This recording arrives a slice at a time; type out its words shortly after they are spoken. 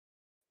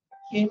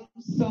came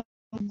some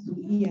to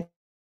hear.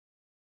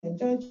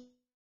 Judges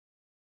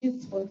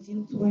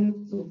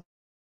 14:12 to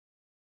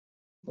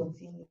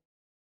 14.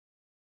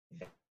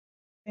 If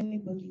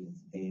anybody is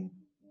there.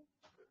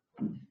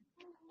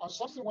 And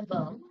something went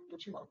down to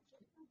Timon.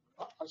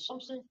 And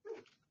something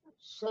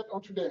said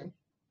unto them,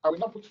 I will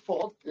not put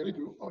forth a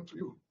riddle unto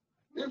you.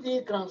 If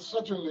ye can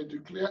certainly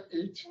declare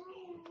it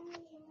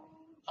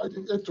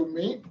to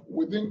me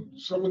within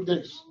 7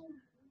 days,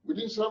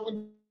 within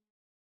 7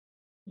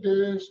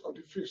 days of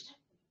the feast,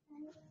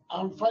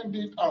 and find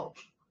it out,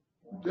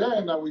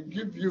 then I will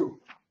give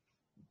you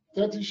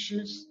 30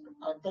 sheets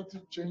and 30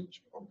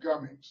 change of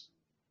garments.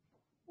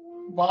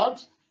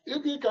 But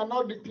if ye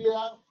cannot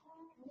declare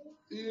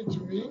it to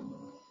me,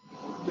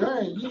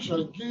 then ye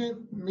shall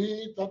give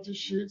me 30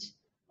 sheets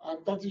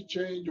and 30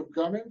 change of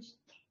garments.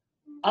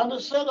 And they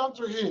said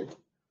unto him,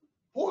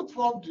 put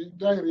forth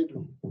thy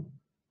riddle,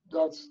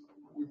 that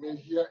we may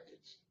hear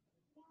it.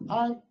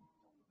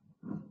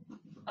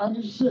 And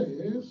he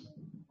says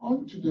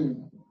unto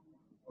them,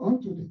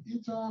 unto the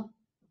eater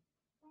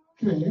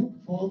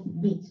came forth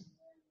meat,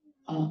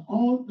 and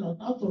all that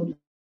out of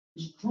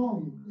the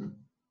strong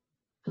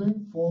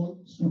came forth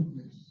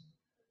sweetness,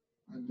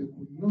 and they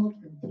could not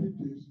in 3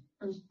 days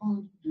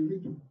expound the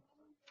riddle.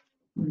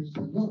 Praise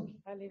the Lord.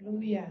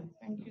 Hallelujah.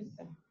 Thank you,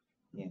 sir.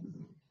 Yes.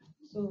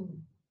 So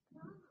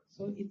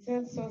it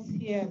tells us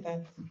here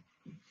that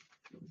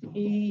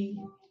he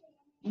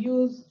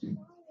used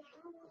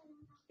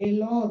a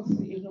lot,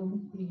 he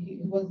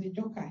was a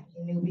joker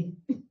in a way,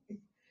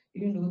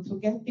 to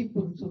get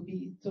people to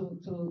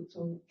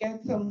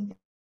get something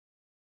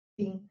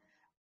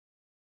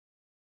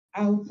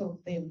out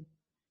of them.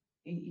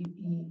 He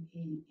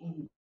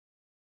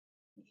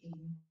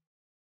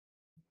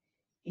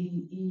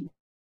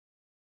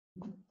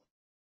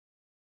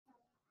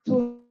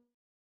told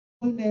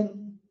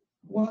them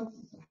what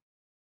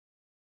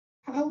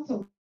out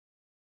of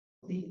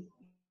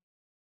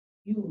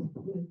you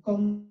will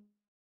come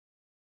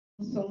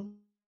something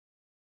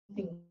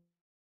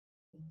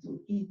to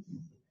eat.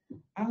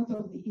 Out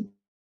of the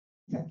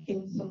eater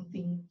came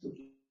something to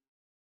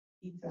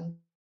eat. And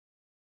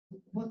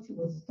what he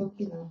was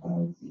talking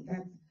about in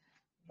that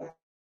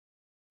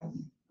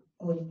verse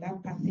or in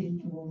that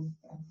passage was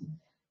that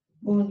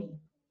money.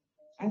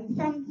 And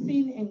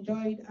Samson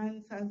enjoyed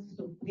answers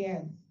to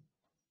prayers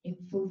in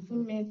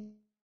fulfillment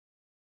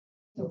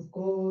of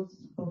God's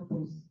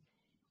purpose.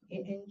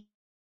 He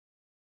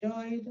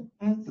enjoyed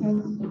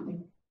answers to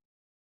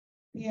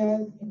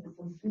prayers in the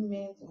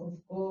fulfillment of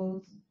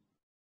God's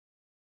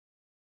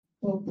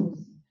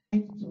purpose.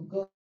 To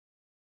God.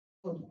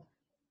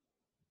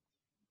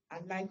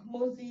 And like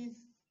Moses,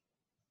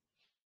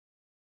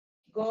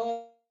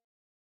 God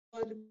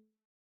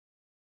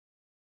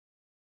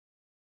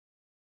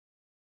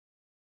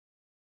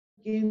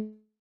gave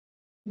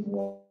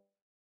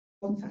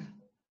water.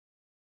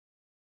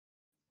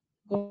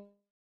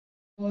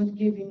 God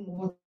gave him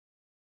water.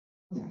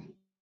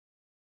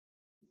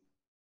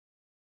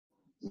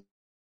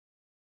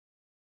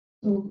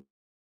 So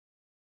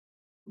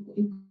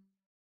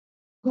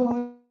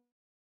God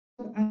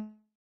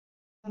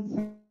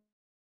answered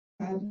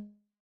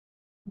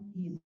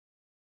his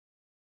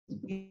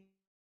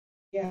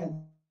prayers.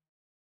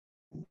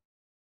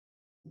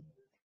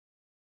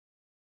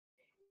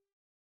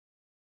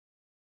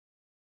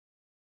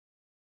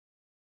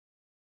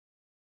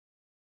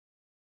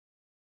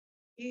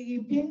 He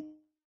repented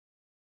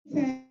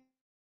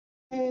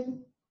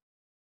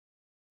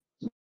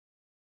to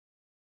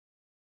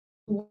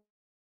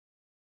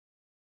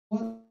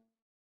what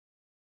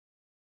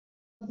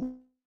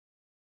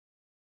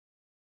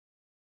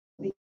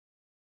the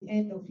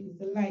end of his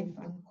life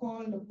and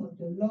called upon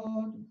the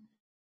Lord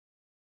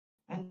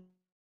and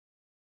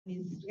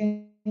his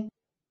strength.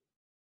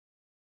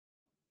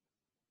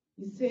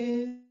 He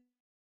says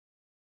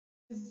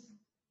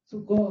to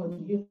God,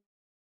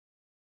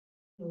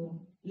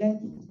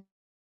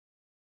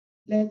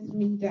 let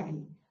me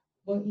die.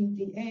 But in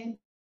the end,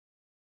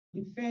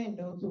 defend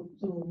or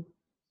to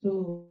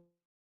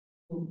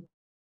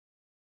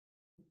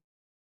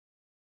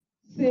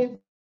save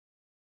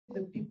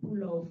the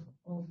people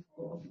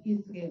of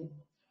Israel.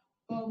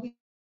 But with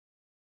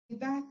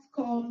that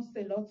comes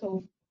a lot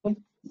of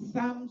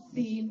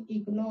Samson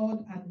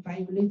ignored and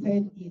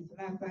violated his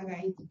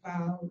Nazarite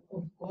vow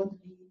of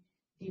godly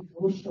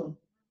devotion.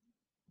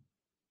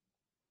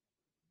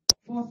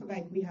 First,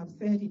 like we have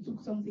said, he took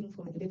something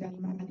from the dead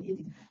animal and ate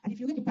it. And if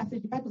you read the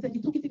passage, the Bible says he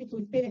took it to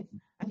his parents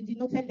and he did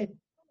not tell them.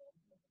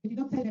 He did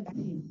not tell them that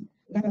he is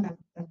rather than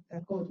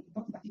God. He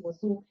thought that he was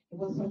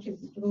such a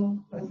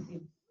strong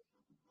person.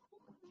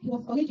 He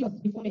was courageous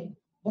before men,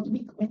 but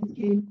weak when it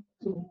came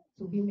to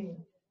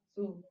women.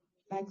 So,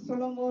 like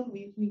Solomon,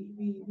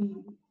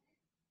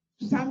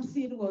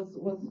 Samson was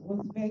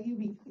very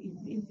weak. He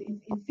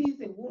sees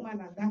a woman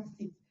and that's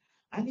it.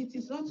 And it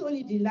is not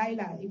only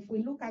Delilah. If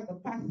we look at the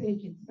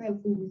passage itself,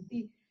 we will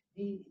see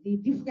the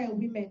different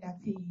women that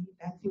he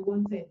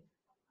wanted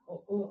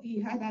or he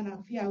had an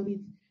affair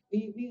with.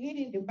 We read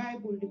in the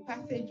Bible the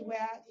passage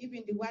where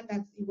even the one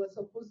that he was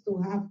supposed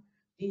to have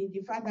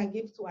the father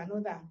gave to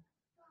another,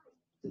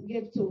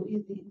 gave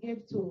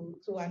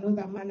to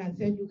another man and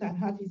said, you can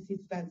have his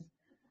sisters.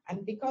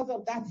 And because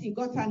of that, he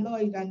got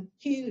annoyed and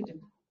killed,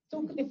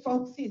 took the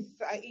foxes,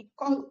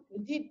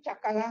 did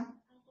chakara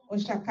or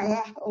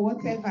shakara or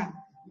whatever,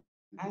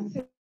 and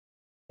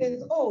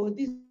says, oh,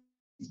 these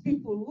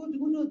people,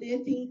 who do they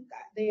think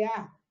they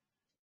are?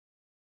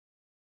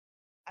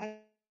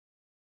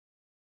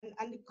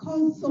 And it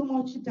caused so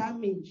much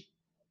damage.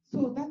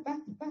 So that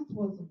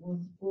was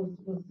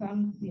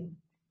something.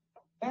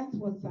 That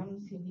was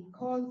something. He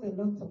caused a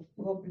lot of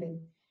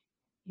problems.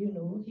 You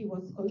know, he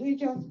was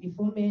courageous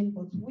before men,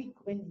 but weak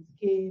when it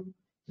came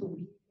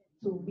to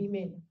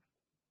women.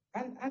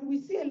 And we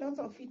see a lot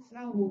of it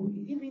now,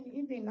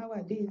 even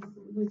nowadays.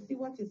 We see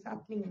what is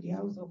happening in the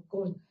house of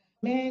God.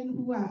 Men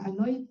who are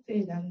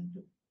anointed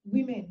and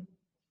women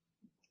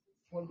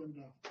fall them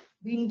down.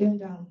 Bring them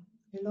down.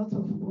 A lot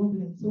of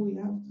problems. So we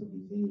have to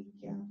be very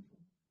careful.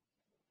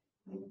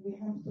 And we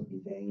have to be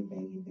very,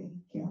 very,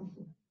 very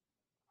careful.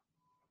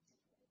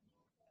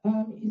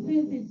 It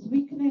says its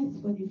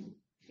weakness for the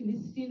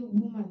Philistine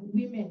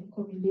women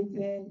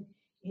culminated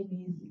in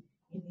his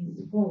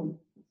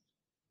fall.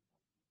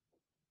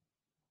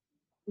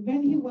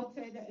 When he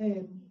wanted,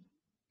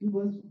 he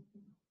was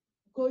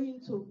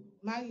going to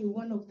marry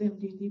one of them.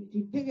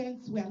 The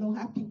parents were not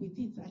happy with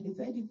it, and they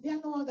said, "Is there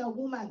no other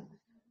woman?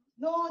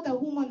 No other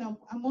woman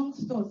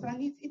amongst us?"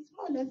 And it's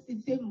more or less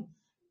the same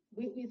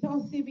with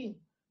us even.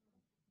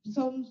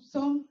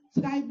 Some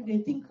tribe, they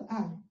think,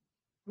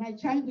 my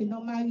child will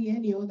not marry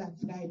any other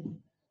tribe.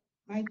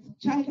 My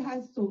child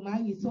has to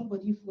marry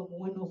somebody from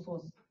one of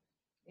us,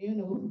 you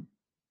know.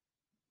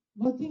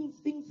 But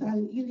things are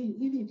really,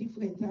 really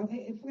different.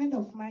 A friend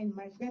of mine,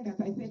 my friend, as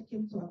I said,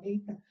 came from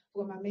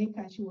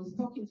America. She was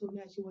talking to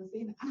me and she was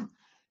saying,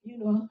 you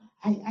know,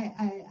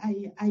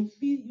 I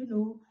feel, you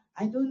know,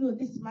 I don't know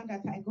this man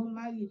that I got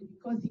married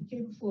because he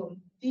came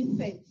from this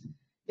set.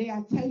 They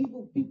are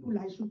terrible people.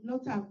 I should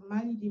not have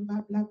married him,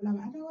 blah, blah, blah.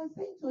 And I was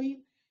saying to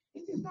him,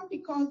 it is not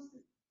because,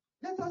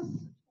 let us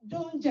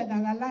don't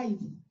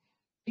generalize.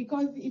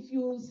 Because if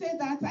you say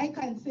that, I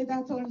can say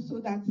that also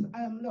that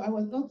no, I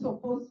was not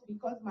supposed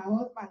because my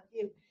husband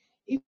came.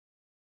 If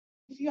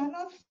you are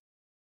not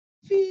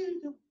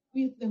filled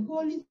with the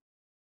Holy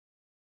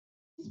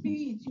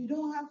Spirit, you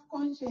don't have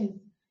conscience.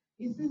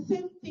 It's the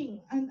same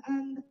thing. And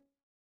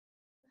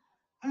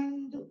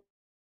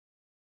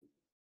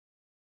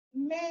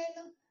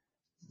men,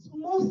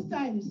 most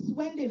times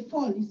when they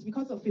fall, it's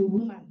because of a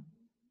woman.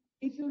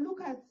 If you look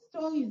at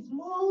stories,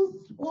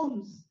 most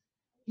homes,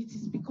 it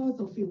is because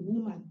of a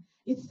woman.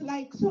 It's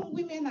like some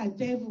women are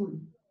devil.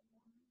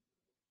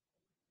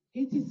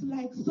 It is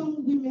like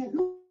some women,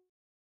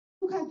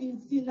 look at the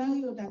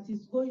scenario that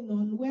is going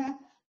on where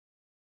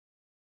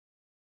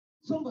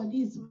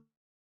somebody is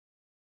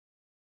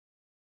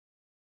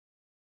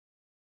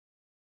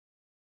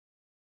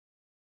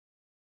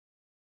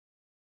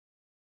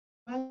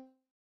married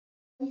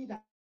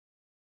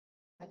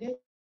and then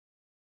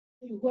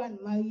you go and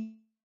marry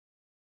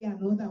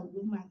another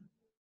woman.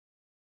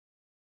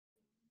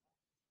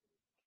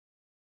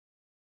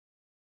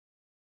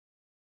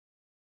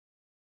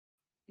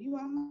 You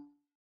are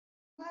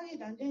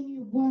married and then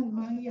you go and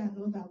marry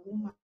another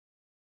woman.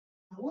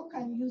 What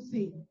can you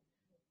say?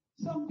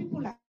 Some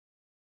people are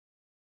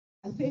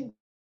saying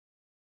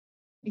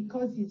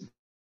because it's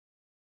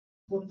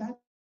from that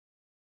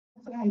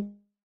tribe.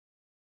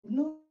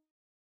 No,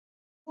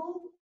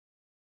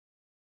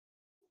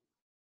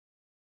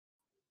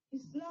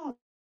 it's not.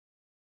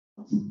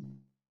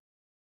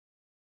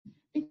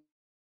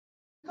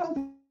 Because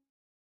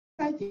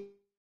I think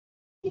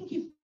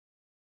if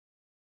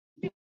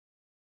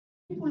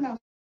people are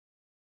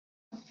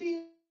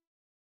filled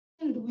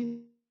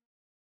with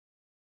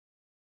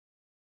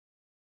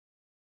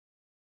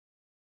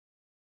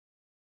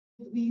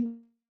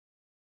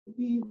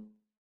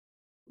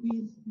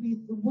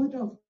the word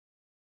of,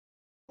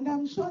 and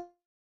I'm sure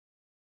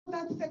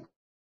that second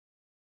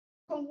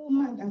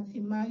woman that he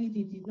married,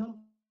 he did not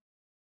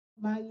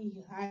marry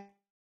her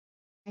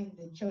in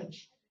the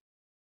church.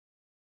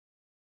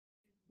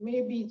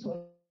 Maybe it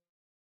was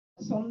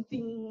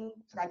something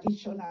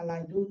traditional,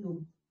 I don't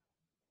know.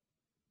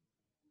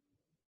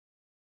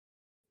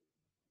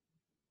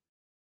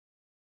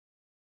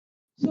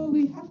 So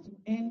we have to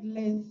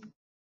endless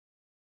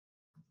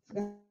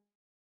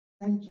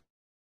tragedy.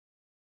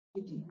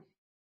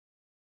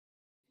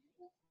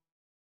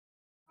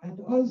 And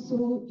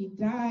also he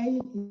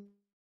died in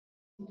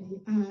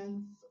the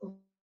hands of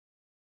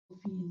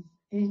his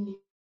enemies.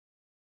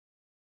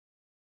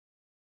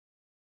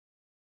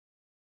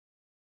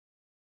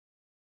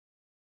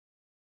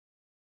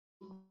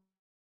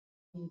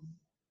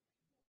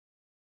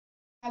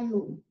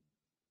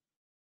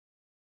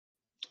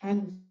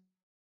 And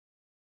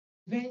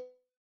vengeful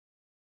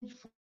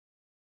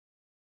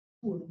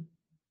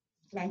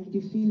like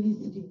the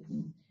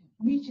Philistines,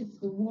 which is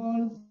the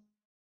world's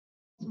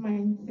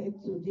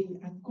mindset today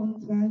and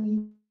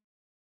contrary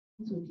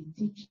to the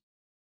teachings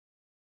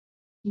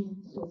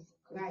of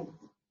Christ.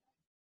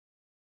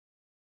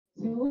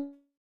 So,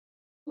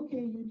 okay,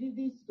 you did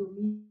this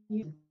to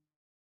me.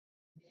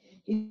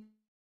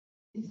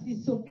 It's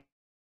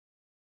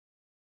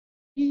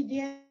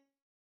disobedience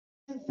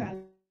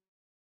and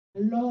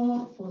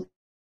love for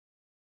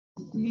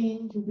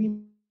strange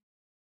women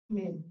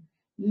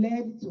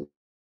led to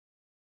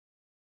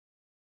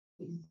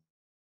his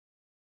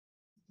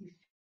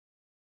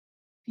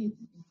defeat.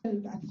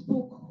 That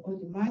spoke, or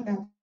the man that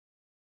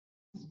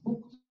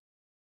spoke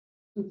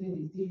to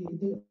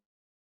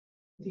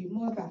the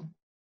mother,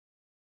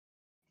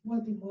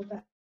 what the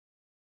mother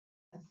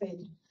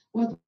said,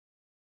 what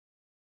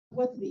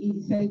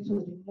he said to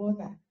the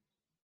mother,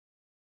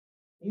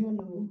 you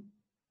know.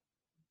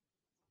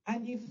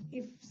 And if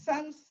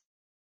Samson,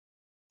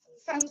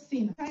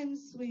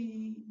 times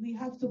we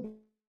have to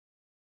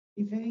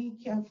be very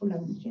careful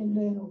as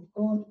children of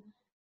God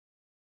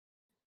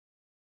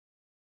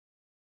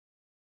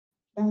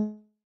that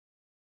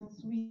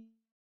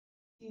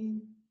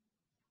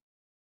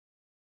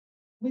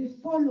we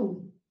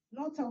follow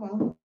not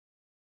our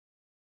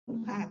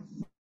own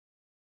hearts,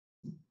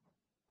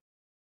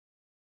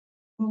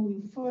 but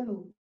we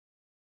follow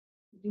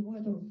the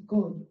word of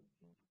God.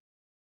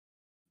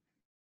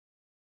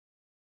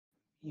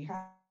 He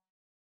had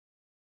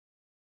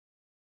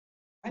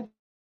a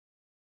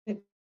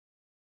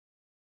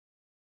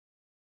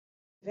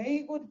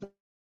very good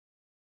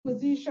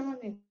position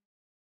in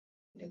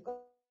the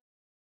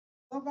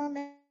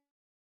government.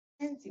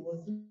 He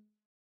was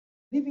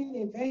living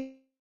a very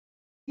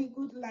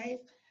good life.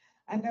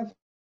 And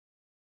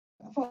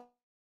for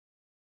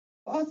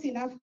us in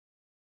Africa,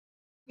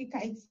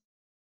 it's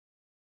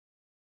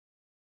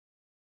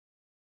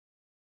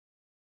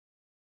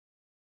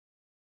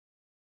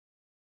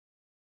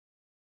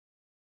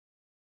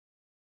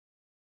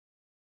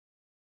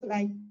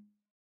like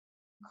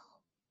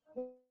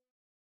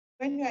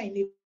when you are in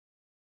a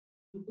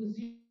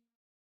position,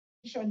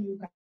 you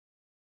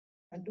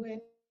can do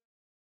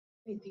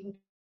anything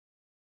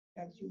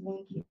that you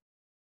want to.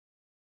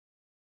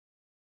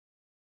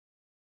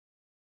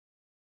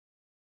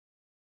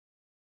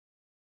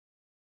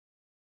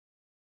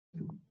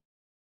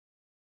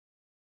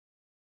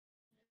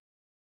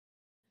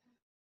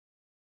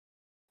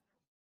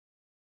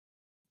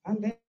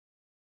 And then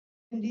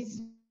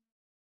this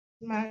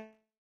man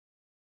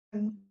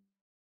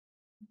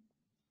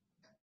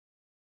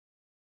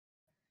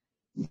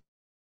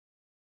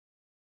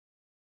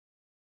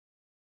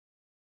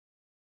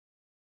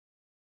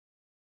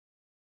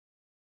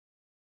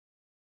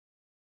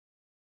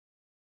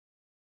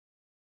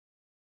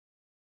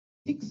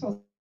 6 or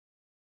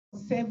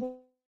 7,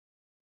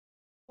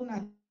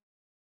 and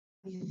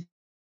he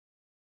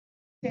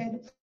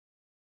said,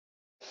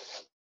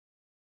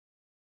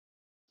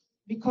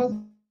 because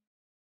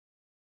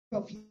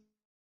of his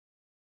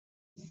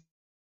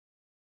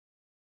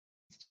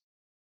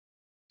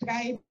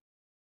tribe,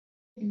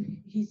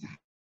 he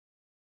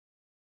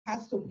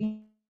has to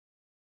bring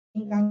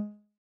out.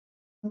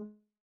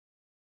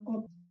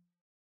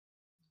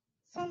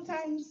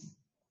 Sometimes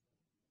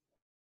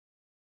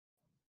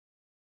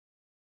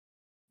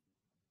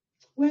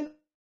when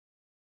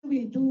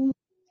we do,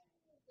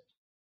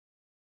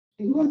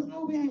 he was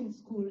nowhere in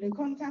school. They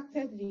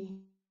contacted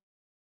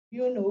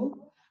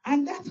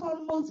and that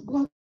almost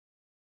brought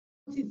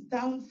his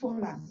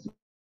downfall as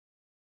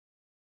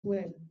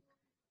well,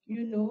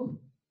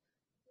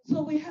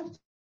 So we have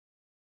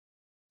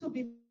to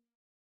be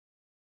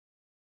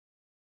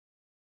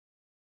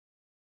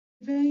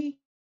very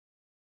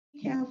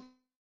careful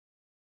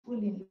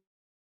in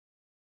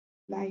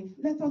life.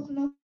 Let us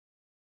not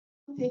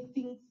take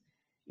things,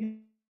 you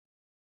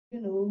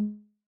know,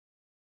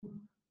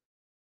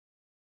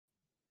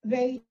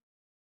 very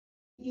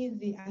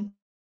easy and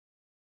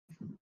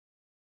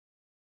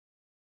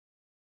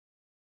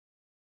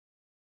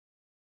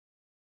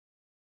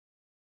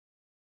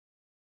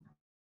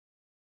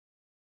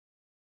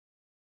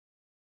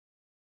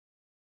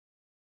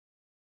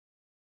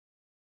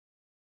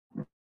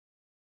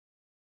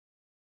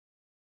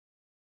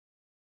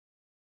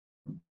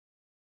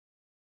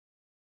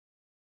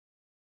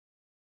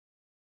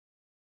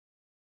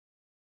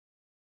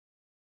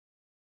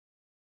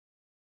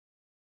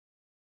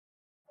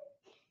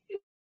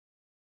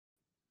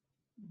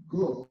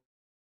God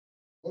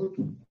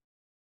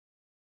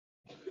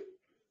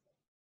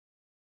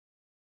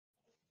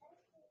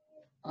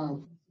have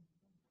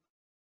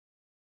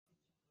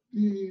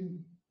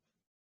been,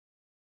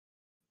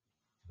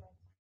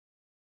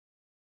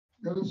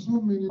 there are so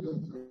many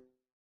that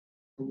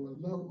will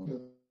allow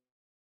that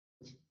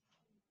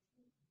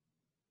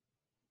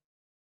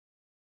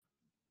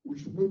we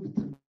should not be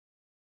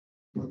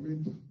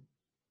temperamental.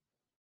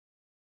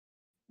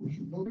 We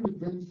should not be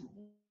vengeful.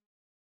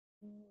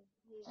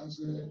 As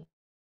the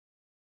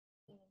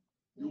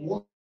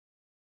war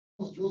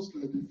was just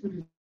like the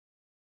Philistines.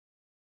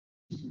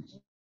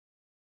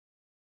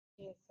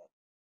 yes,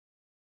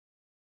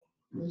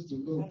 Praise the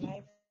Lord. an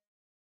eye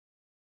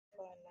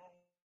for an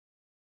eye.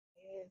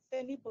 Yes,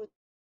 anybody.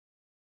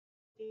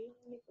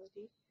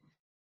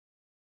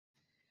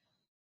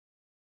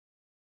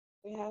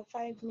 We have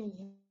 5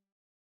 minutes.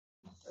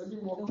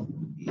 Anymore.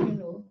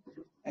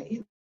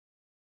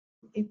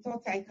 It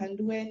thought I can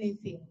do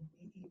anything.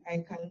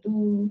 I can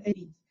do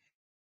it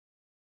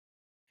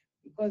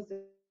because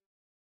the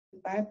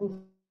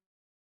Bible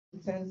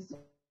tells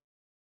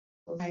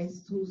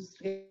us to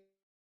strengthen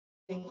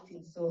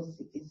us.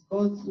 It is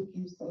God who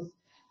gives us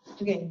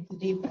strength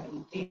day by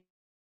day.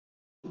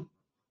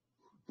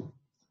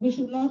 We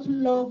should not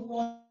love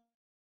worldly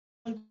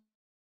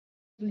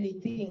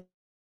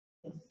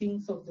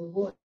things of the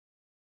world.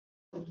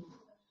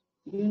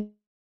 You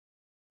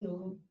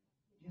know,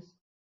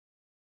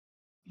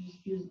 you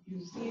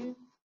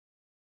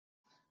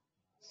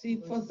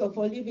see, first of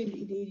all,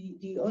 even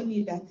the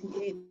honey that he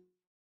ate,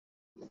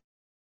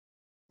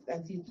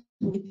 that he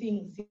took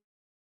things,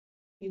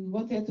 he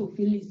wanted to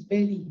fill his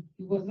belly.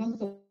 He was not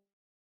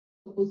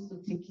supposed to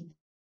take it.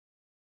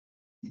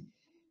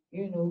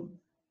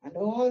 And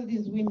all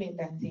these women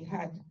that he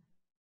had,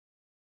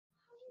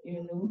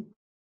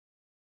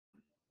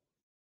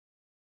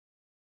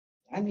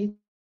 and it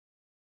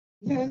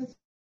tells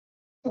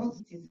us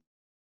it is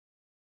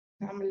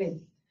harmless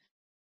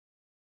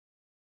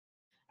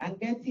and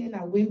getting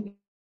away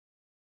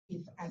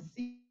with as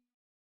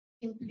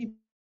simply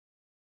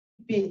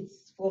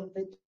baits from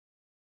the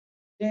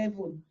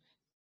devil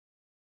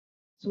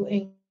to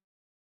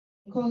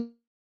encourage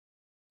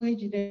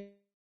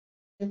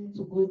them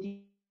to go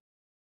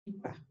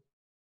deeper.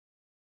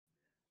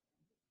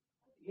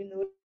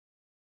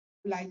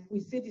 Like we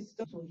said, it's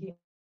not to him.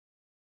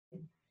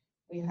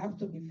 We have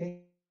to be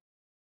very,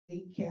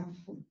 very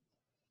careful.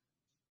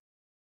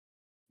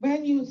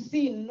 When you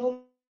sin,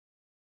 no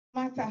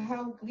matter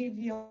how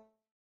grievous,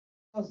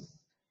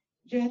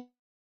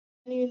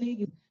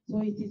 genuinely,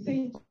 so it is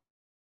saying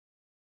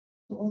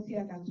to us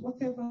here that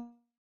whatever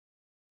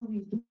we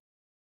do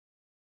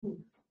with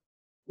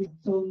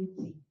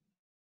authority,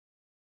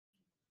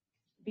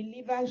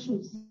 believers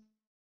should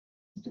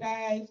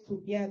strive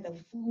to bear the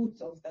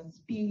fruits of the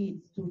Spirit,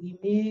 to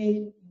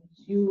remain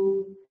in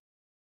tune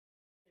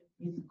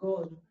with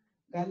God.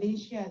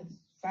 Galatians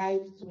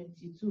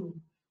 5:22.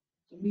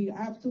 We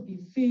have to be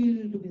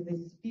filled with the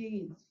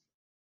Spirit.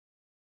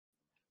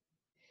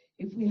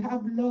 If we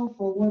have love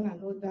for one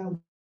another,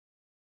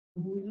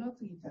 we will not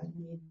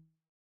retaliate.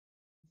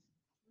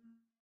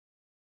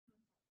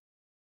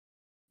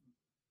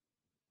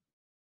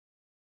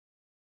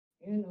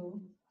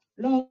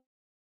 Long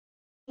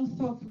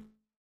suffering.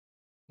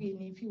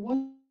 If you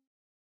want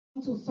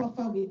to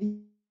suffer with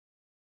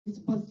this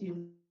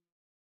person,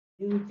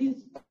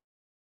 this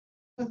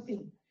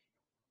person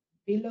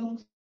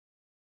belongs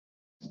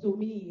to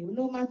me.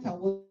 No matter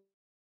what,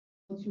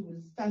 you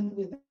will stand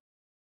with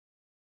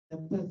the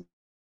person.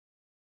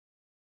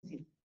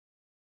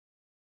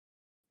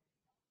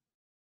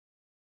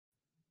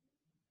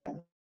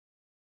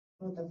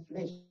 Not the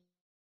flesh.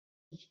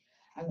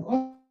 And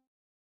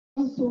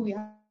also we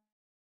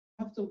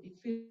have to be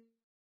filled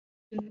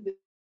with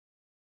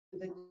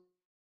the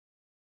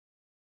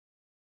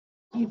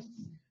gifts.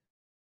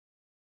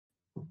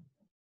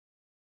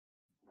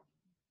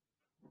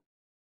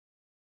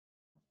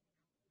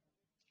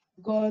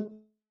 God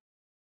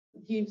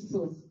gives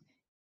us.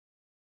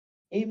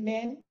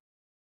 Amen.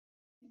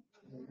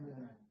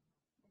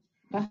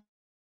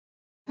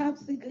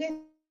 Perhaps the greatest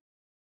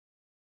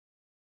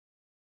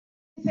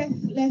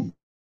lesson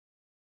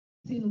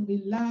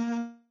we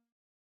learn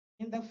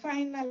in the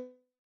final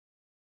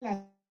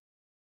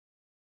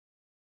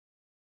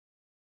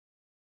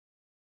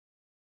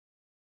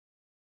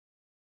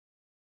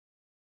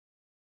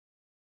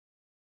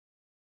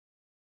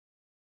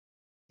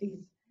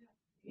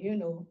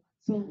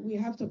so we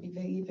have to be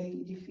very,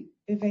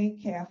 very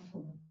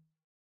careful.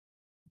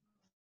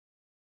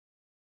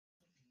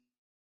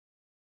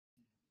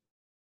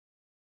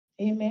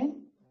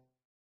 Amen.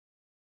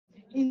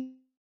 In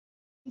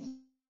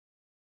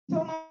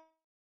summary,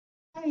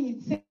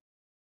 it says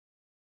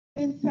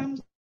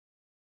Samson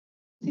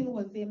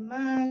was a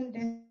man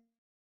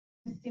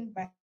destined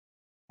by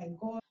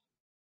God.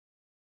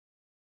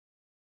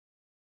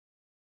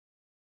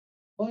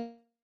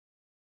 But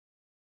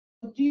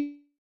due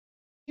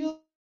to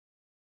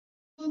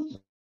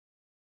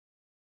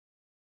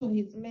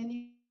his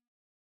many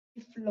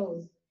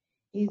flaws,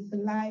 his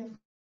life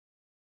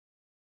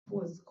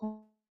was cut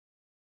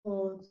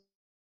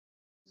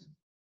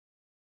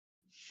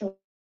short.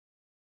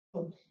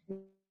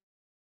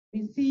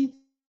 We see it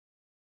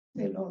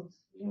a lot,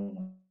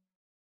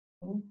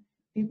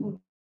 people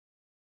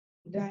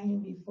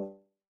dying before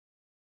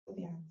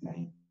their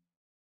time.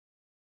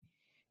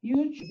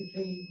 Huge is a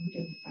very good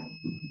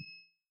example.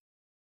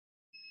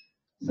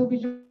 So we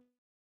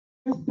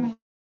just thank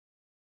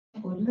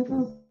God. Let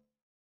us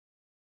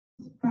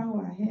bow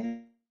our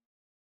heads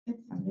and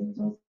let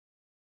us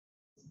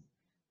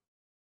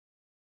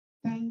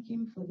thank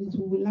him for this.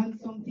 We will learn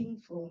something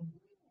from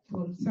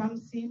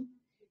Samson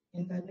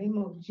in the name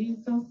of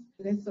Jesus.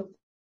 Rest of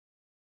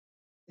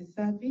the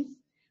service,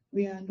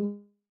 we hand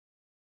over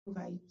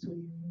it to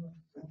you,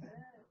 Father.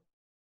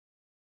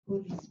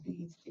 Holy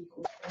Spirit, take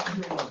over.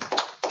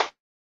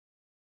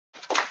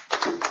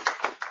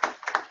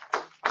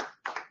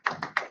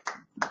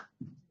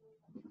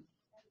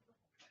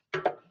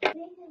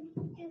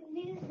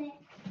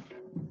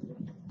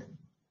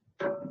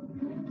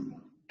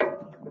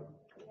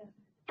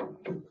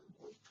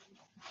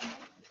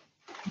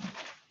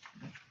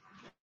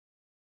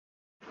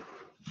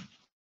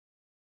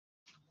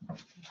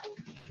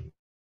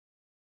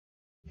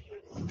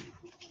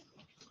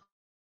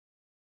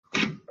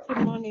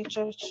 morning,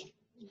 church.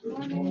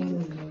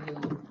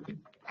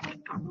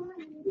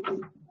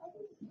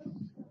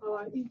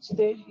 Our hymn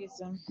today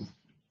is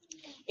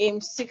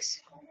hymn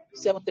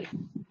 673.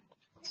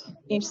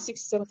 Hymn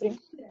 673.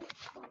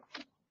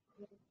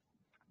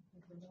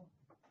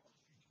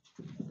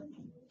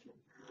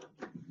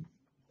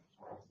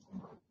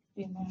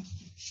 Amen.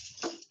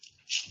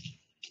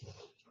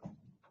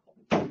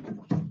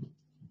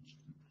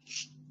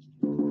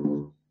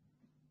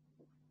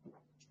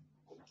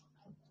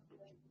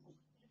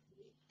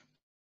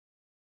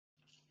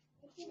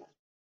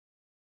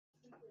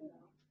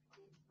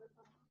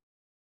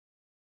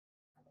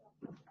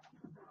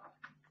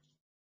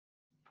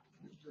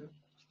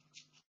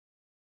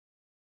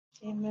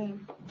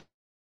 Amen.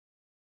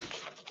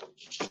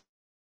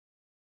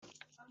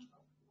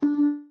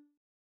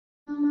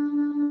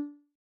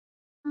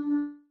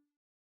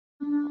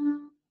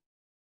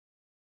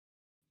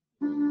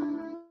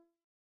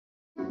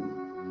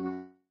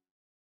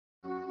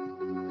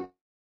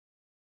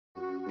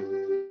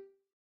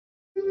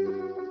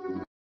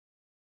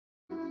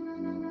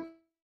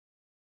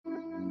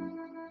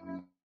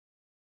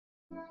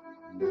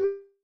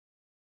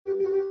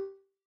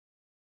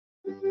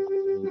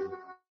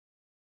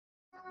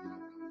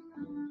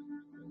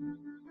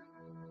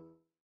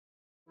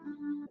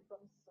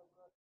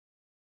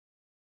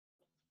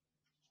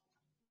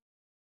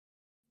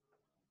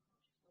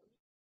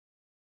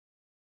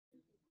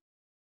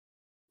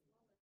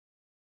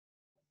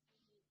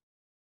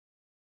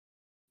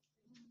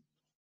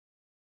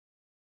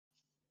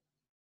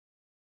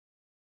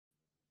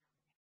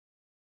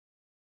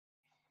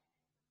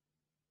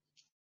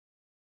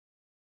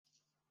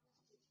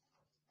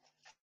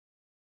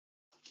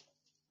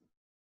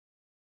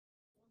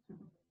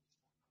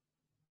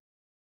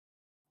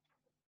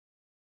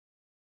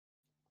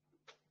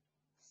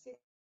 Six,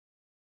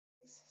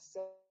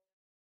 7,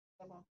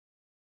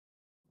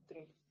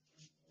 3.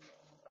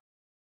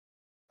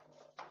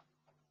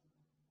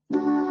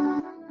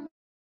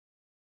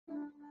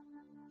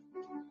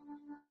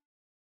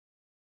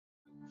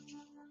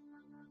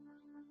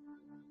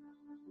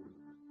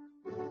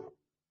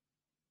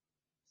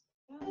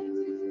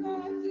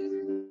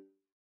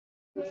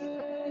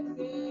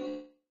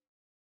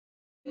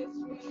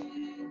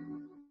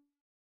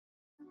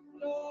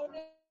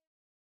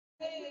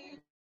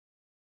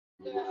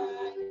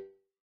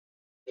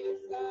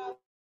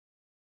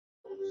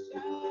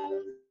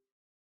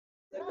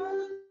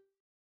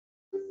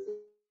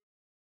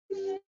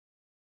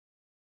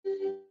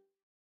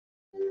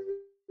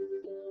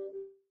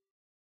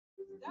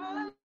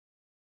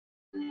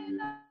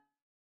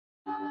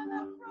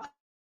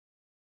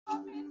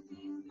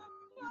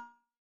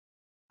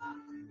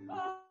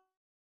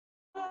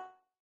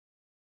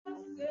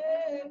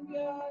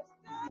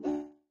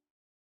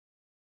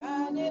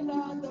 Standing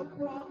on the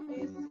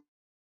promise,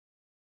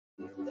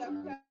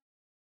 the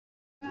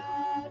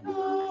kind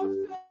of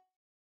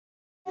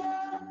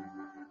faith.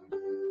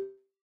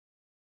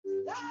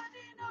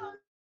 Standing on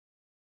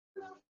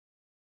the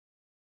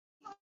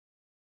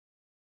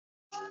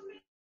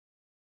promise,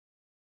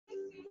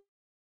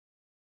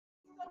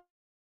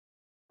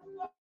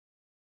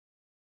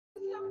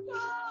 of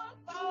God,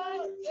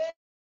 my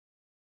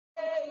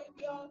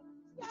Savior,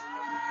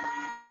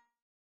 standing,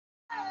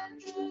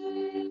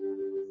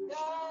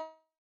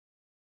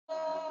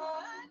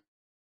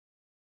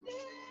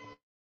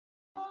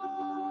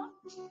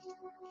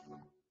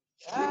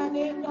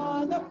 standing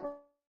on the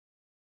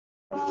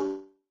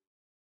promise,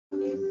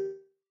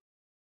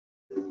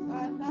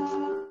 and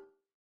now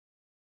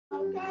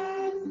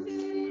can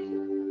see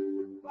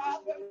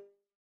perfect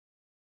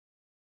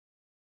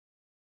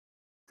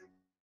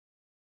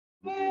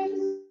free,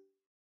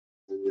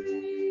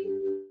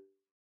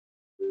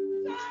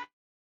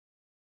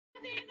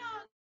 standing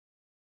on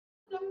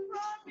the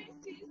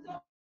promises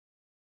of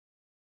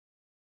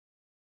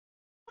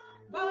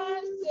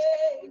my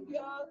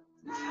Savior.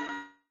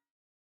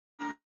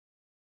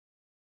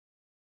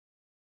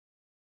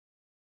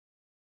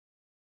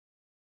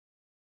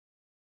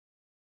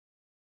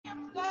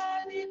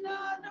 Standing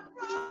on the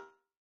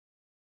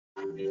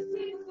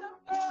promises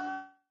of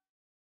God.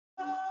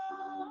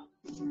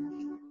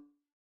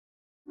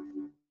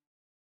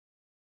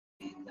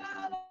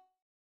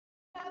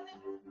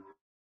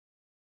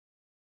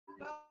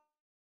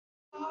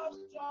 How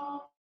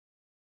strong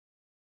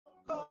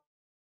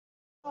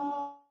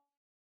God,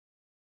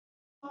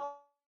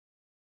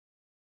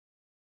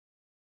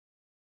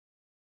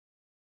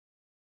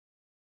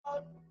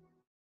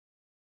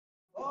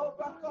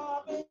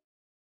 overcoming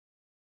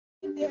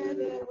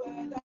daily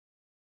with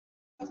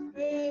the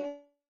Spirit.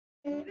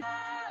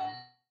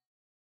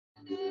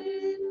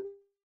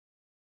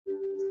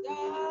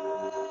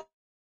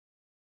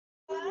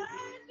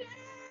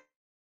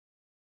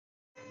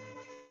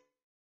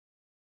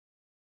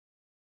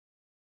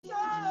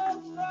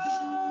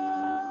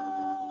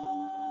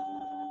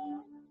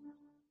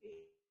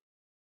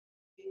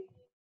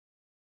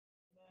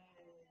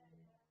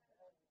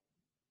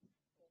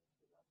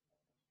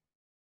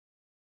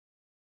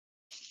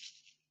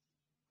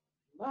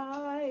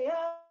 My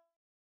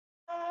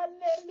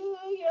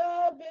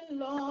hallelujah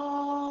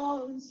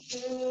belongs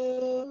to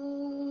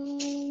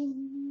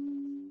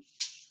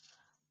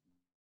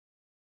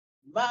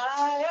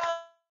my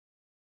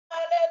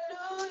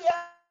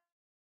hallelujah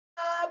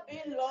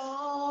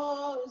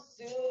belongs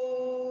to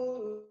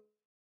you.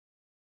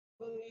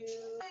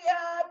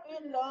 Hallelujah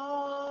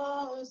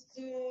belongs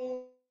to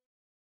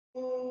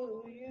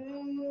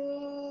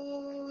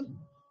you.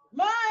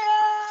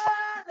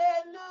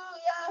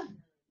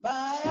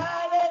 My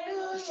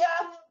hallelujah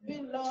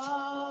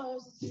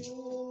belongs to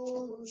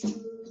you.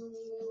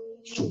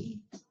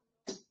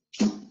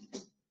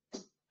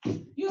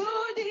 You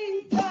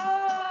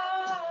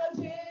deserve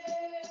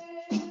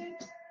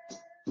it.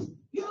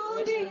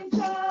 You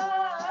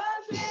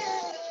deserve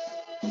it.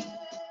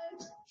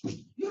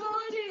 You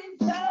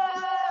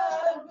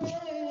deserve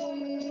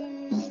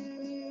it.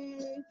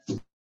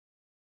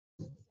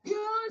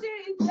 You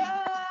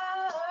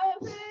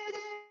deserve it.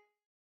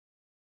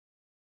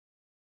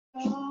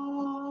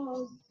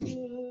 Belongs to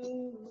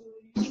you.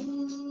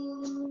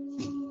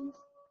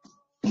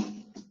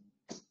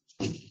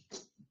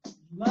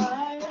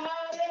 My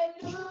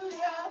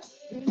hallelujah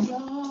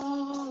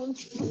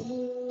belongs to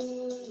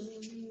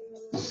you.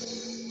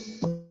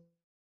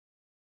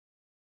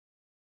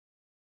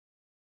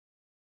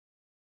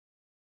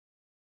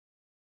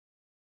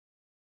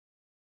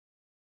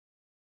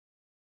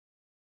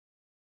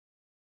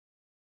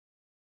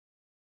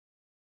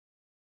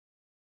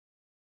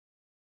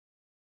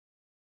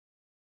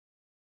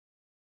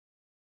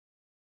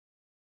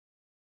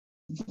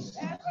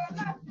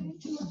 Everlasting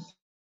to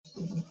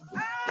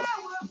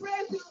I will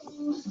praise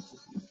you.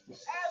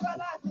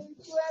 Everlasting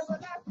to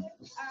everlasting,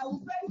 I will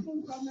praise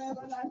you from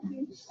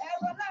everlasting.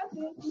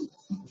 Everlasting to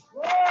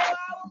oh, I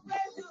will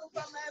praise you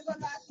from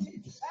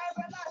everlasting.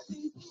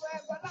 Everlasting to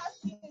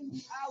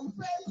everlasting, I will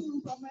praise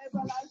you from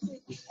everlasting.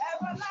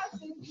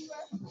 Everlasting to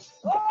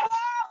oh,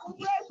 I will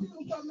praise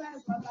you from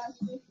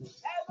everlasting.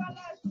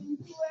 Everlasting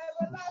to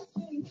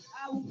everlasting,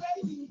 I will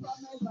praise you from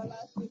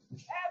everlasting.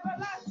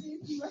 Everlasting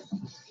to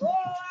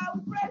oh, I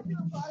will praise you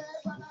from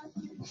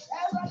everlasting.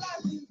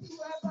 Everlasting to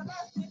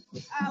everlasting,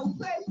 I will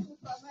praise you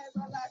from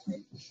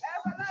everlasting.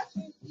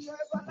 Everlasting to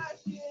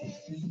everlasting.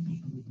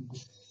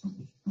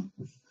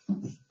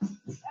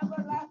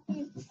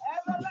 Everlasting,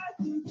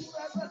 everlasting to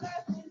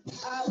everlasting,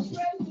 I will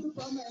praise you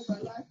from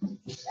everlasting.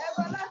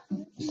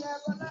 Everlasting to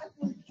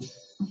everlasting.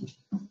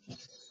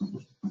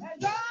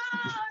 And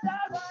God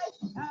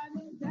arise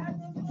and his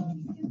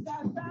enemy be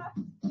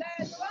scattered.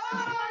 Let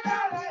God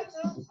arise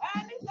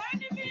and his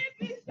enemy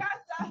be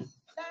scattered.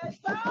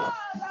 Let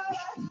God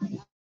arise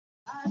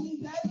and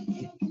his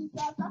enemy be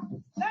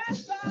scattered.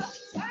 Let God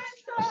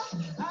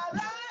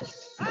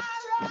arise,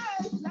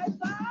 arise. Let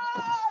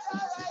God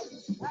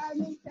arise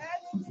and his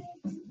enemy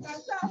be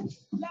scattered.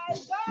 Let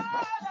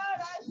God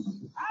arise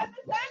and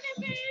his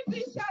enemy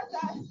be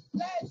scattered.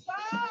 Let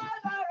God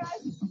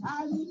arise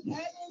and his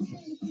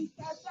enemy be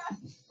scattered.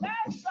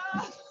 Let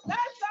God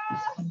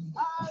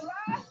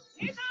arise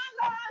in our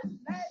land.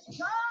 Let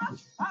God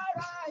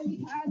arise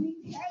and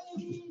his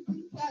enemy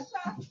be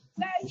scattered.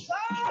 Let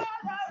God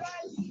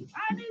arise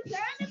and his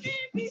enemy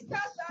be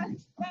scattered.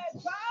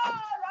 Let God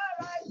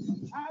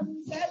arise and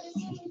his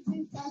enemy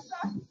be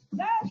scattered.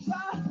 Let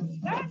God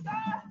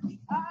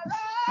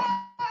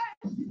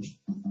arise.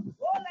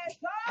 Oh, let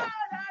God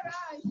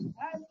arise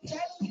and his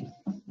enemy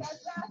be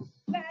scattered.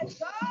 Let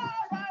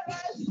God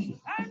arise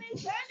and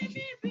his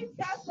enemy be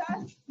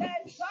scattered.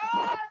 Let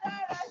God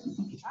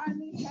arise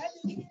and his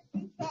enemy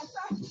be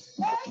scattered.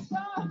 Let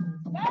God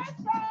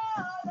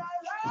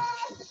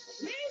arise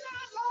in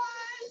our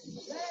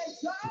lives. Let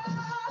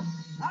God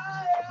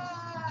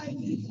arise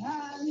and his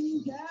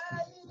enemy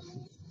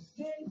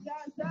be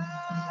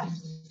scattered.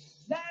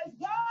 Let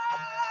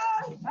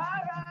God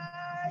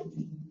arise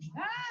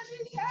and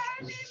his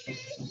enemy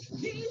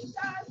be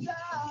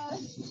scattered.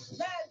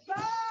 Let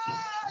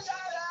God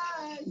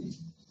arise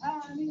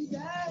and his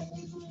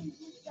enemy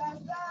be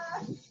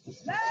scattered.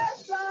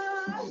 Let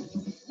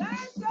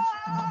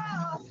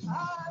God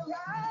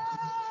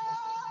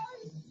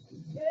arise.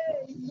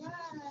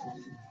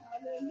 Amen.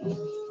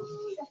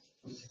 Hallelujah.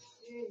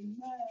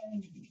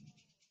 Amen.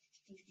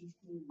 Thank you,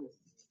 Jesus.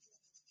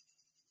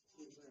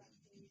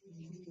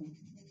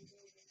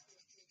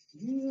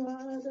 You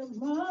are the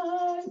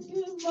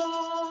mighty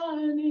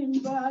man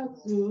in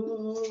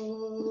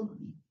battle,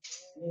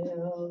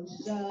 El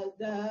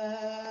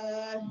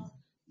Shaddai.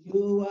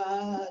 You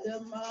are the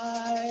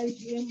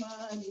mighty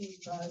man in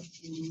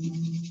battle,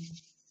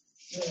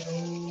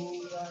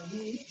 Jehovah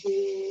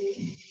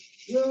Nissi.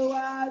 You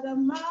are the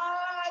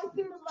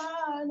mighty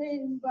man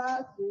in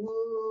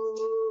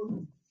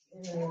battle,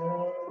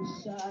 El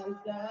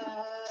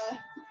Shaddai.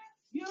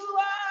 You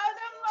are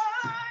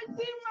the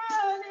mighty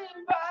man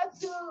in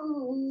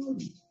battle.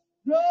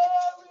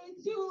 Glory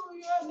to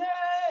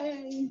your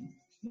name.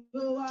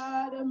 You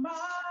are the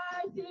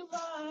mighty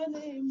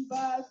man in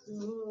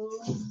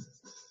battle.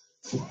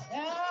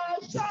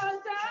 El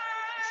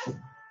Shaddai.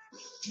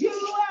 You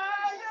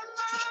are the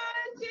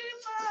mighty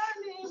man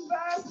in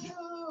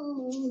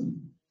battle.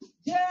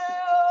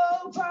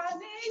 Jehovah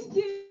Nissi.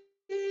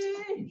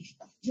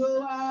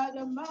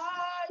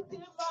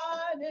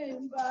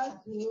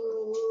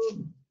 battle.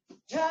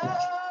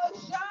 El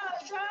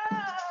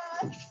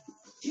Shaddai,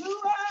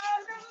 you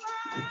are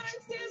the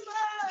mighty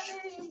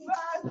man in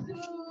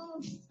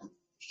battle.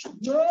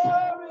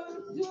 Glory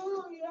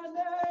to your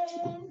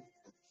name.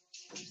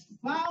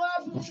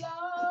 Power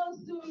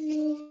belongs to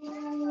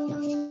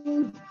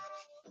you.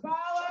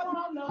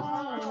 Power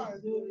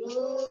belongs to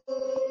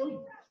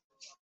you.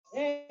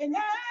 In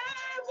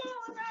heaven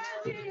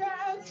and the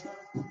earth,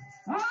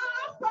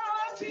 all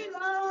power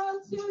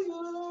belongs to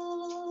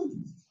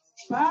you.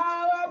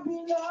 Power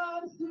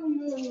belongs to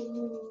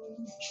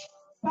you.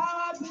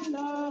 Power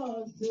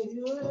belongs to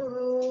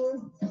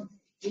you.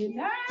 In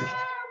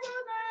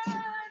heaven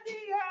and the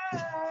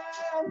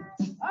earth,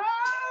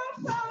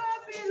 all power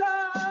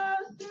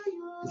belongs to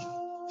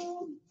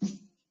you.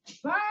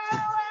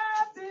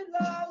 Power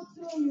belongs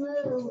to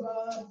you,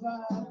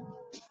 Baba.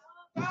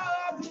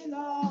 Power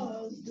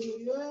belongs to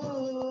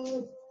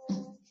you.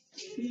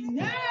 In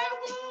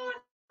heaven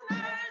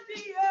and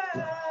the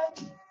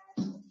earth,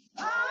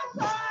 all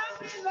power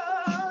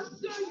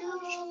belongs to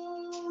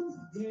you.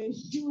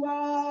 Yeshua,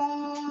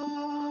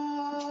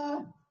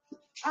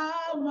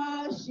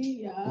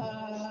 Amashiach,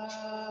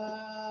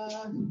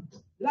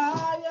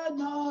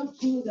 Lion of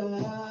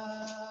Judah,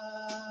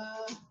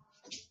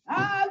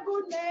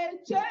 Agune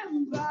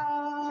Chemba,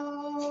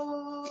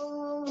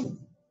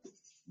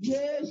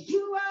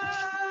 Yeshua,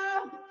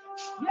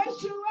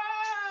 Yeshua,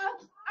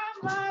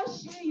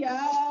 Amashiach,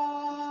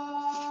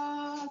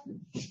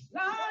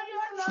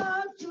 Lion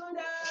of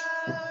Judah,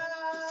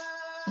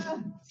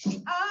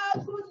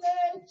 Agune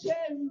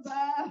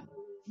Chemba,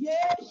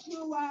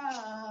 Yeshua,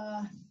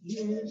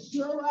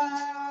 Yeshua,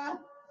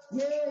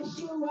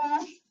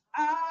 Yeshua,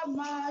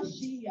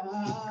 Amashiach,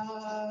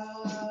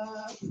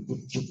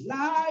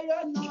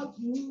 Lion of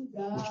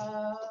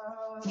Judah,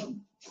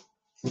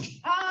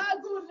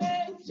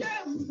 Agune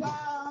Chemba,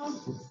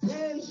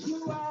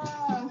 Yeshua,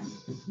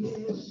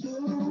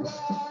 Yeshua,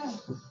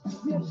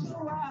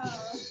 Yeshua,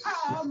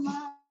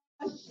 Amashiach,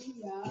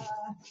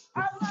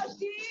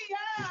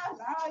 Amashiach,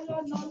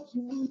 Lion of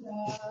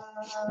Judah,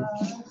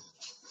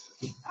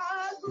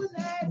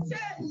 Agune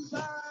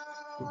Chemba,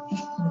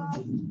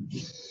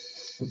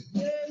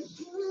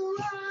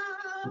 Yeshua,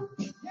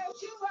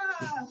 Yeshua,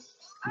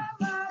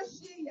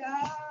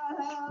 Amashiach,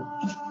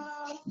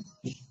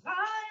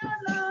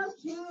 Lion of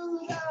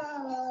Judah,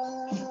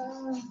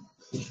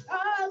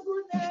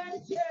 Agune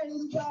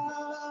Chemba,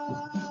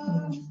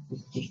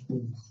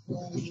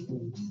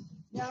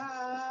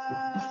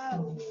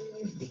 Yahweh,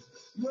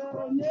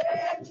 your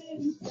name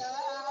is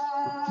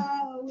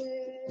Yahweh.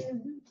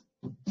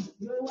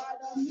 You are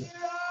the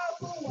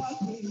miracle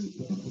working.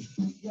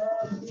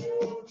 Your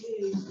name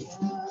is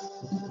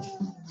Yahweh.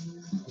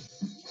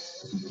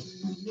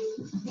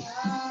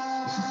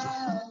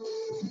 Yahweh.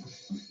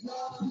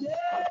 Your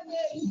name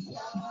is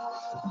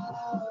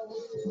Yahweh.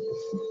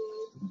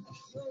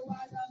 You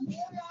are the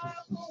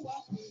miracle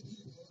working.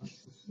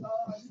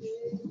 Your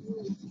name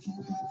is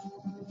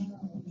Yahweh.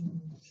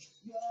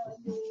 Your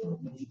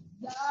name is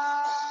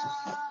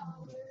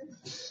Yahweh.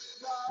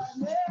 Your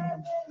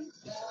name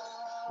is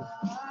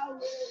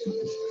Yahweh.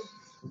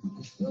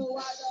 You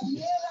are the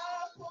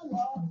miracle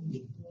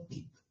working.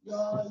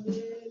 Your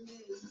name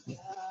is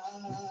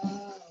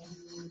Yahweh.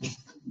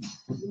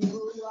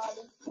 You are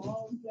the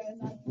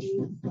covenant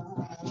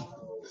keeper.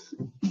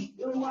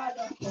 You are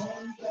the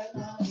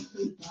covenant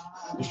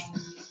keeper.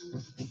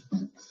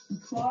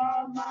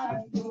 Come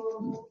and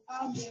do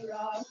a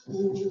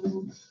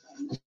miracle.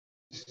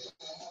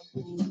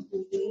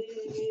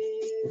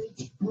 Today,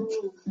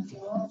 oh,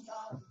 come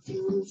and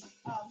do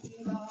a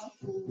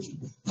miracle.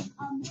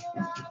 A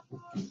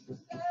miracle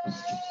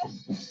today.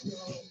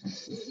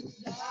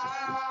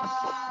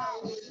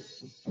 Yahweh.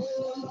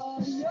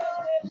 Oh,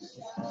 Yahweh.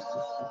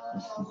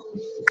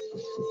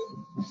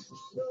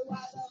 You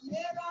are the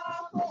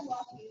miracle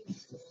working.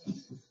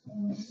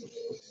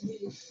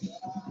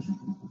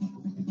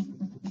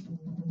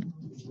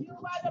 You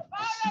are the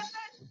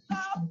paradise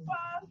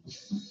stopper.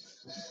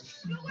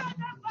 You are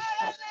the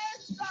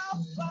paradise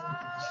stopper.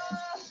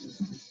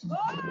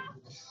 Oh,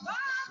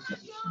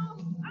 Mama, you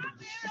a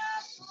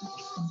miracle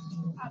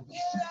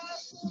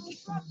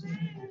for me.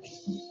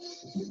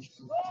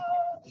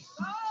 Oh,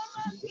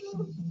 Mama, you a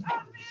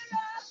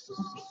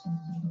miracle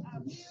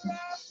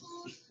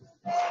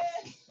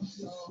today.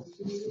 Your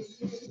name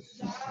is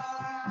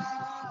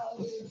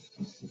Yahweh.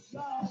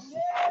 Your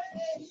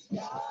name is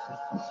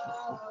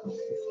Yahweh.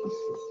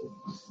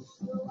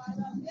 You are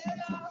the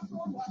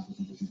miracle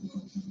working.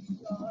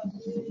 Your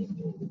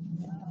name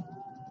is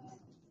Yahweh.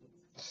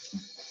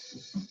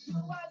 You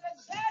are the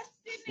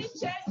destiny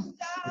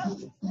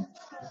changer.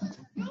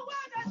 You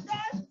are the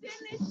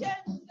destiny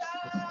changer.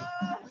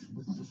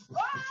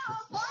 Oh,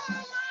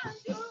 come and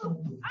do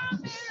a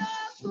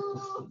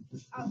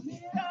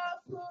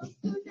miracle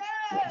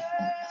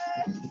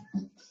today.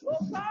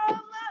 Oh,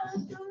 come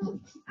and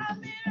do a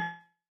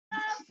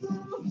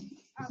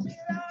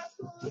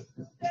miracle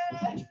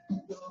today.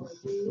 Your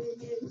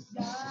name is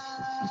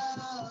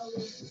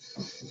Yahweh.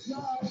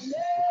 Your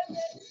name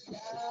is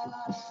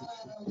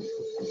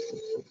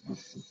Yahweh.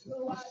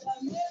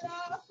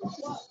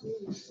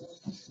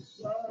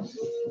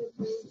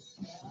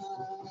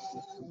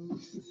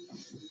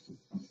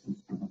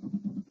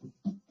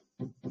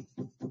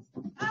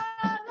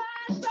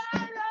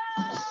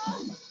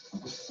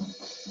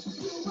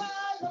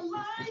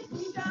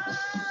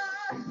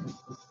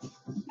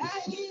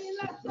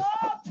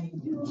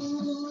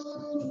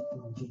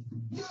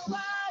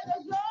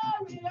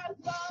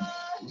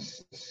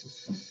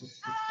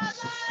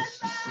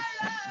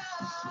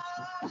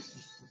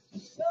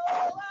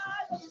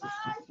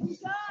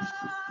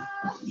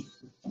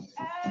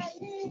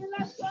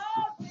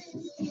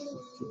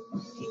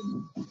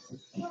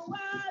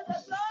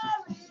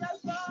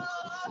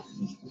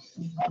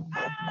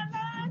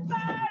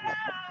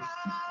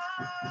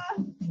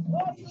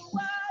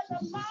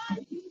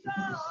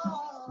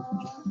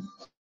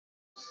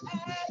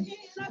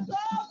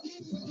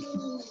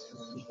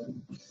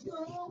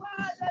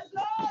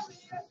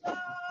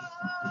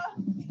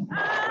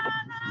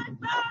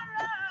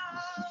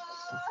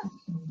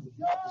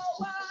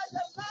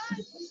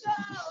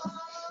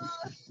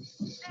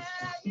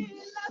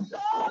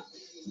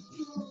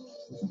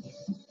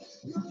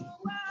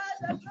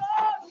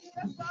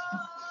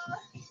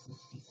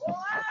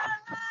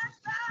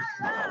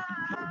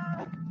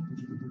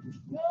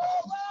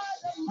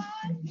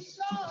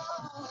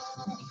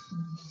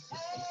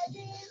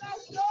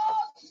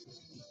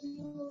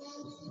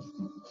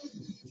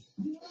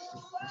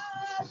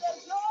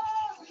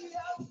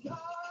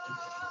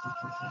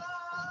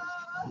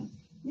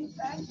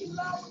 you,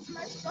 Lord. We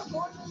bless your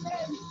holy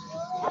name.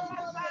 Oh,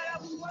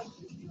 God, we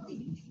worship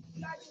you.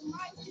 You are the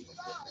mighty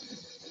God.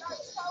 You are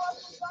the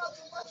powerful God.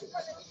 We worship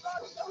and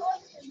exalt your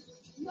holy name.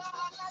 You are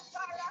our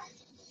God.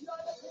 You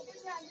are the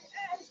beginning and the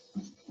end.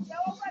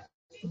 Jehovah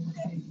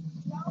Nissi.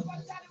 Jehovah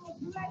God, we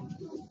bless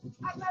you.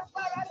 And that's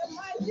why the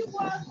mighty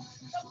one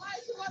of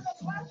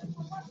battle,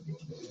 we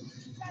worship you.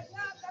 That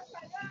I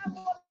am,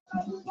 oh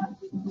Lord, we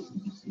worship you.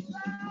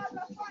 Lord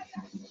of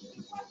fire,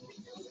 we worship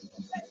you.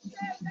 Let's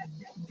say,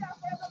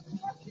 forever, we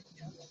worship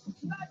you.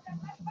 Lord, the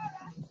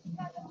Father, you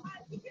are the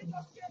mighty King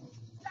of Kings.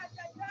 That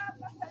I am,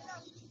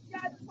 you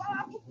are the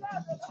powerful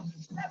God.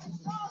 There is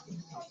no one to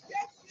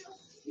forget you.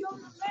 You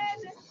remain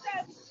the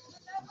same. You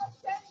never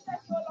change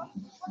that, oh Lord.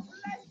 But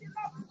bless you,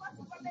 Lord, we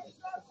worship and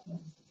exalt you.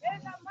 In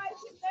the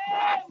mighty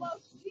name of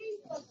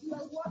Jesus, you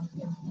are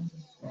worship.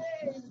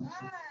 Amen.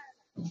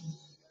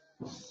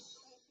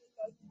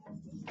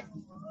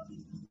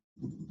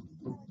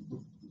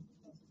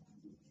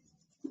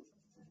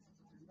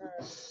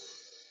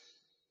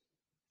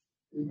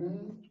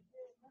 Amen.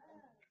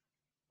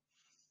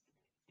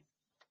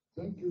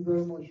 Thank you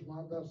very much,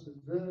 man. That's a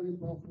very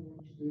powerful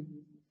one today.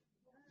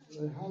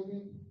 We're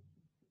having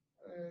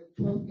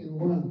 12 in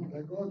one,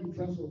 like all the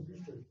tribes of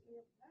Israel,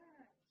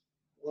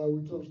 while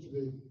with us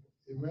today.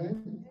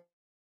 Amen.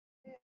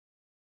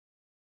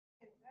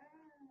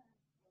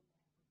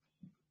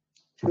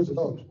 Praise the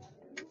Lord.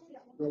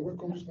 You are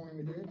welcome this morning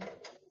again.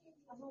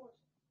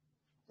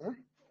 Huh?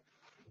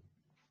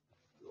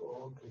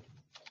 Okay.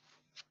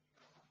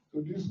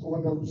 To this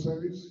wonderful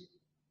service.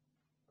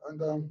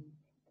 And I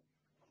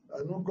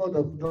know God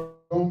has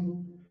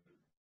done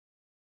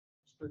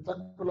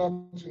spectacular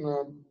things in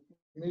our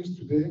midst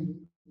today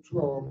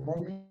through our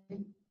mommy.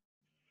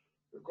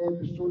 Because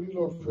the story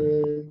of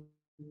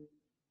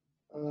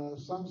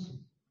Samson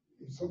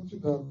is something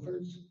that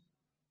affects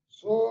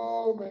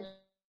so many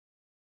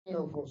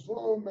of us,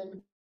 so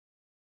many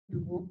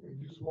people in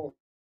this world.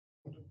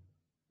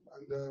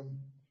 And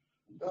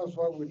that's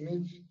why we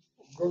need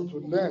God to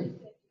learn,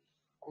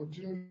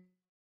 continue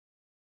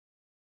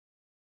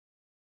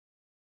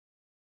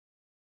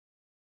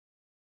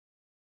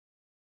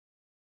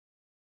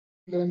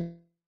learning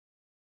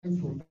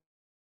from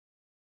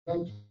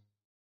that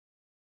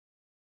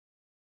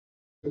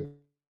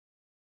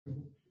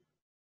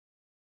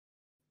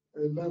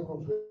life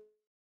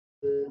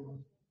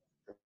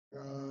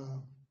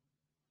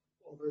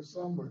of a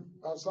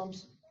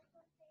Samson.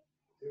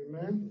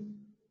 Amen.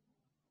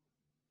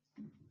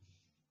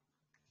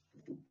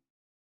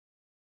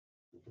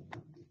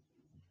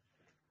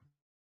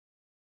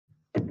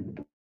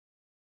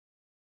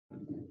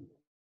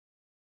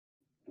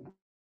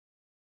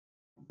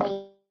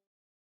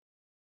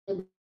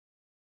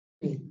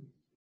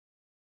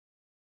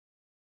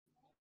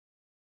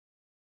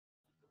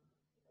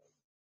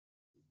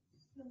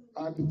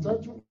 And the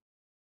title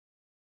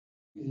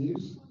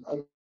is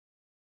An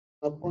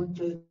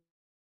Appointed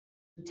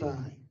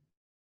Time.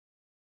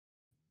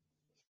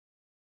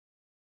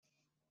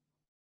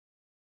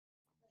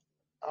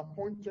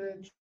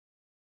 Appointed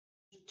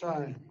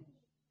time.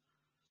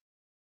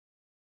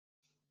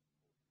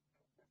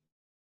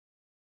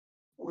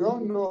 We all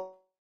know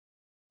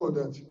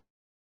that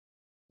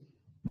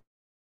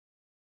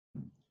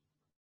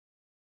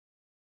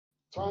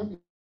time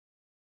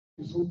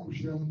is so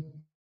crucial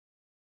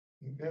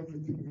in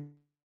everything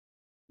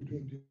we do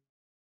in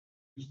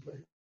this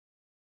life.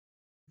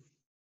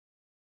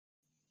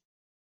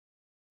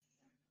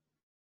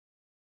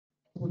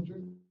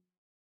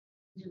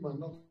 Opportunity might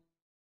not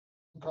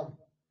come.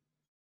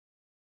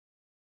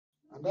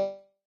 And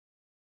that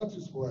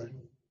is why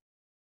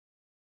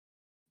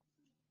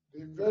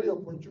the very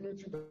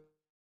opportunity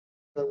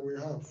that we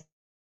have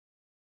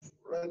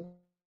right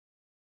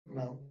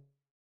now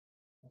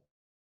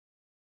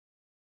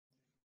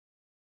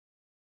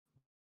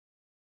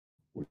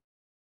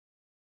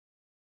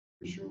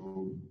we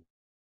should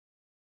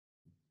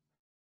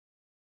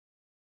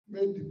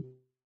make the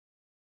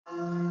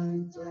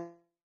right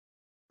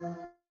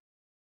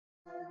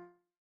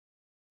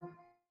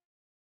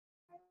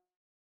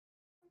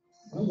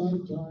a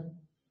lifetime.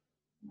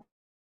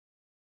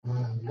 A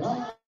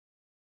lifetime.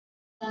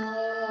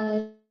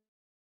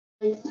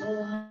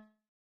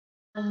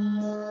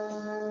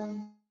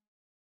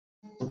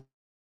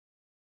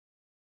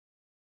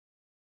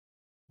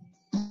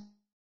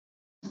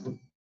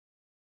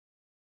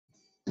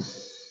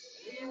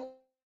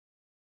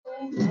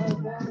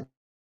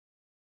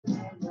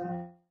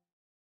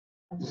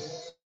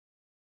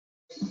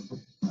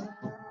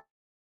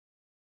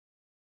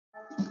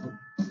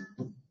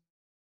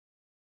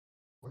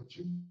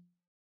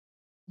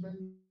 Achievement,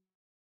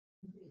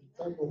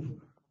 type of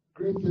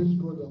great things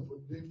God has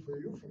ordained for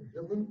you from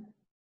heaven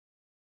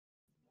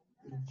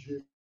in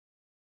Jesus'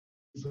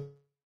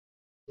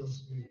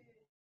 name.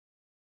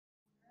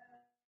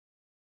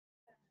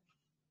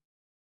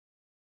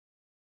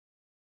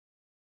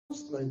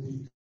 Just like this,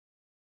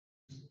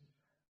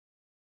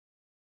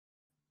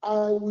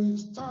 I will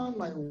stand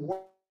my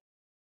watch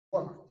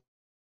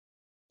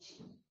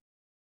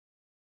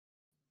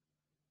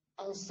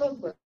and set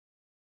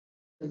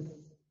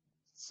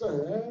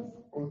serve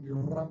on the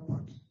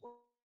rampart.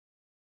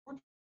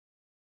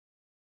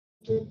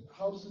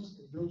 Houses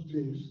in those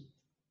days,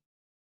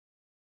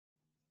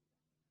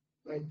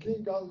 like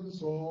king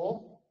houses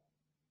or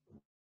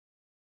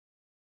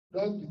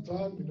that's the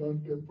time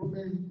the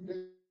problem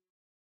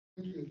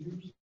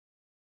use.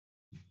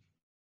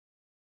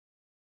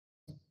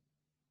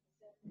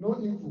 No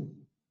evil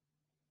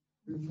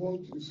before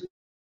the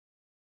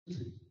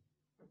city.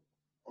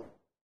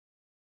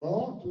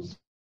 Or to see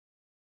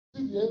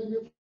the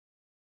enemy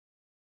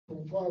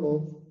from far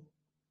off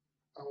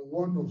and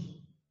warn us.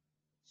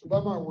 So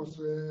Obama was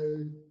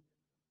to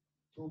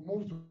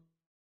move to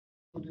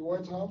the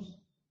White House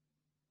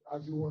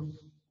as he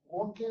was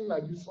walking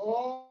like this.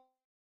 All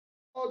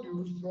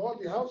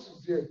the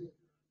houses there,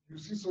 you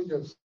see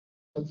soldiers.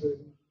 That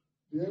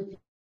the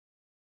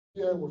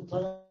FBI was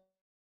tired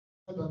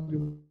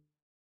and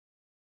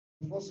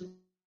they forced him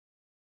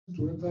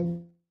to enter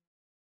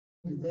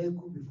the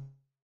vehicle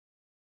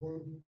before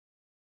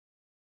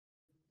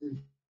they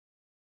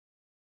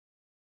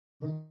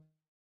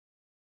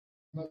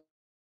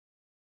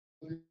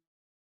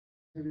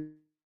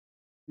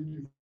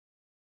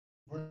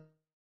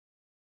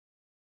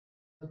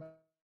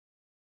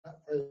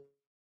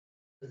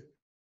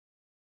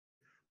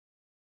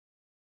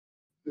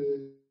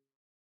the,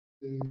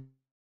 the,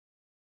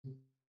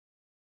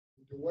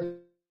 the White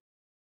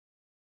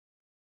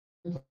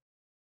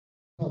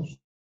House.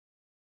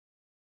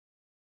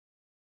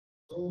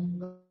 So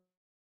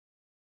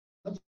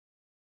that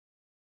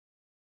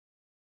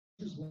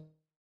is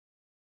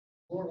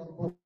what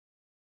about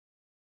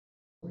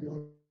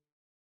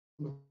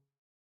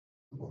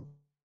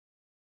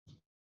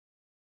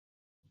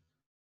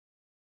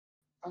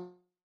and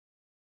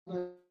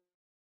I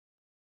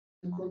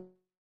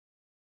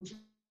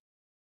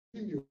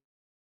continue.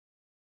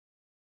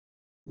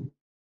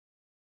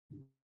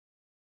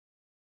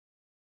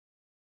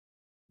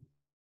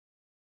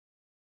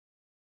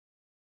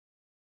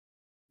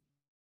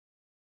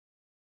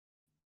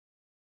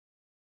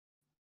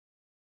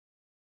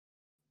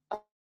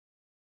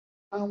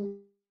 And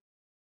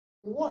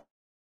watch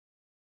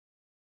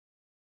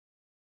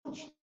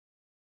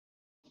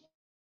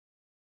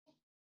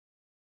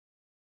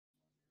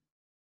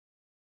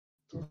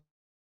to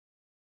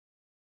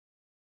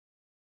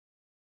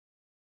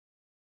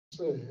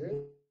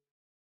say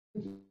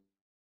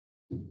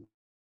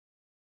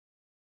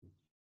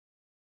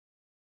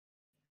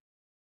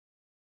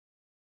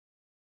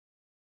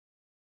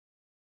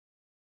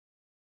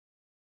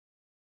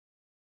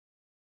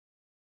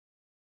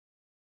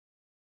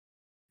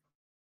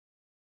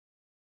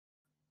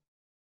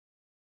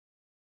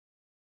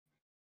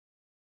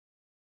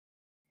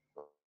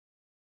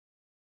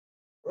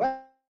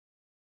right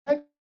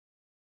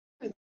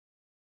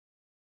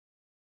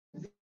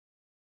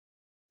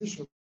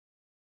vision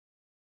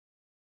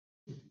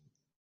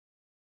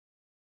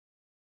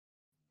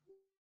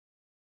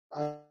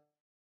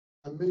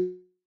and make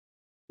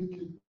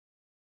it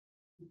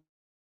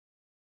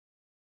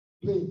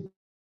plain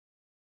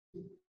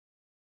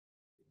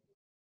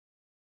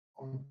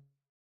on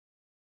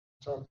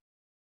Saturday.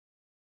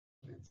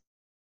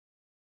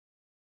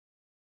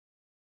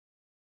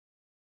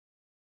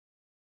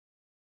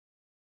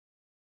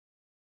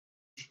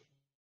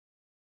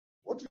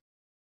 What is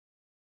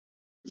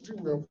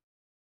it we have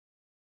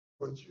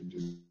achieved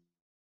this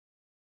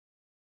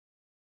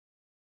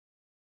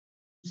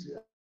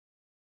year?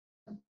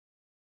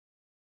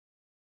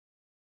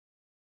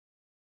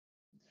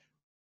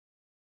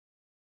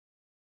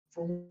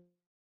 From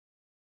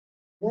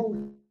what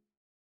we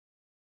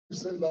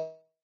said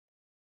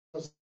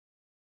last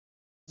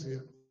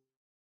year,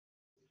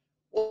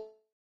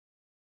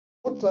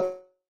 what are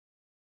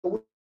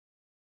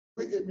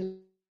we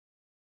aiming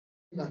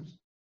at?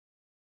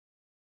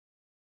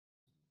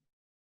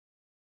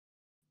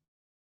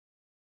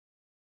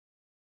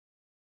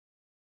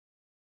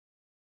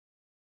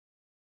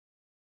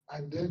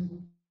 And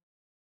then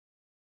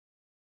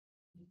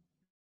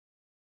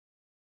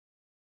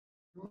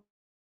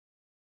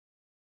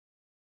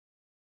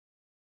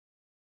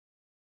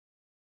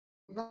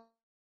now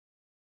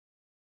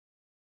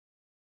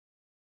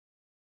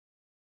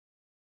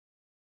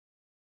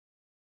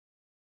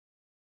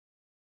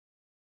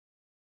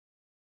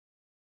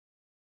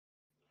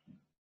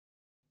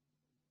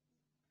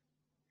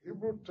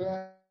Hebrew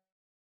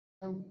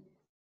time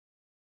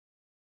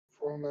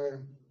from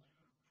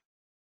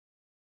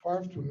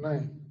 5 to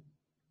 9.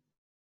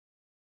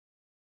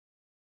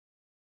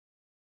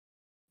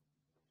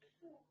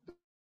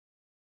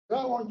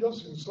 That one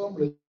just in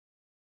summary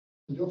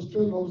just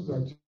tell us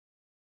that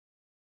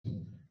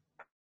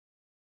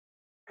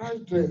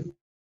Christ's death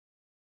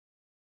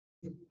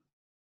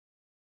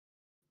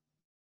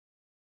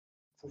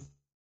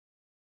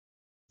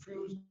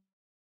fulfills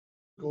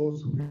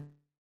God's will.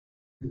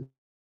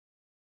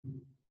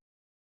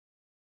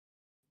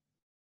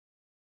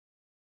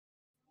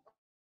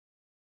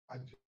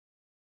 At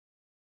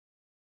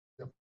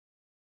the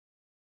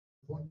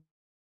appointed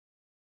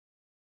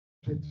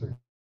time.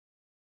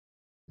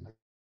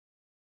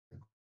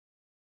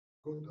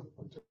 God has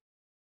protected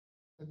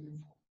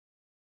him from.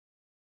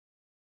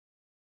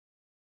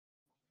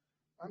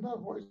 And that's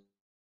what he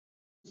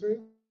says.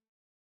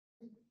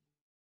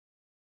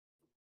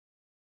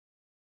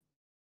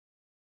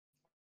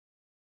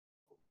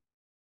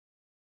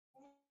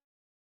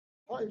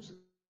 Five,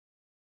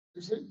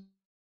 he said,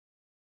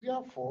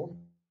 therefore,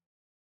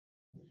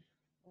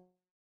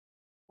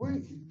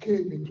 when he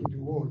came into the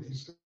world, he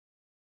said,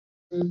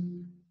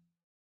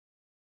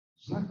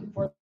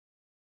 sacrifice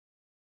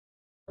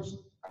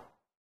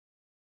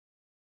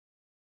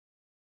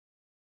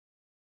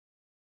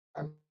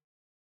and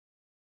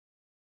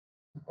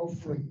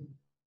offering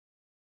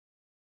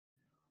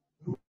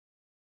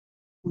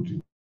who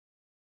did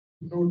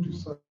not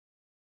deserve.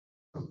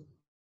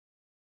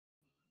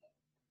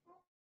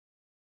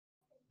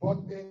 But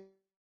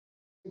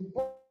in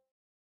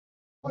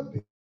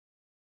body,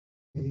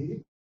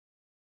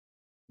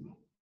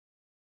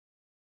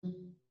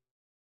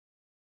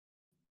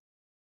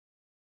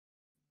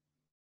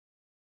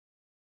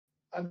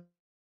 and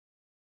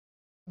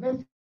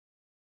every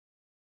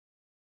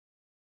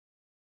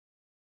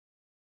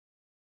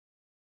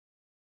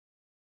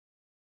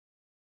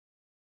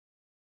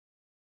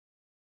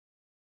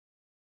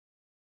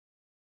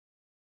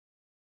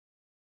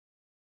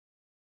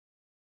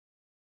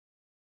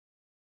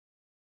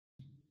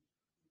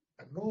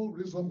and no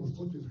reason was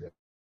touch his head.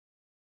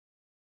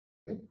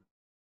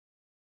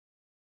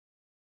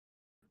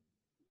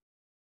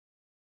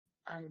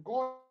 And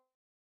God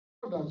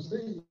has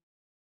said,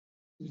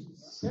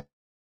 set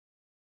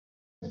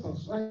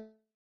aside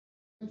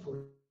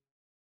for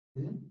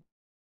him,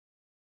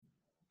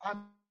 and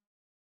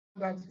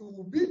that he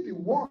will be the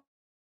one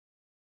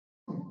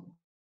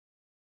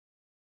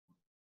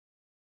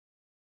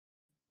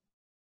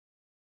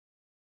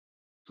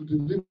to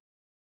deliver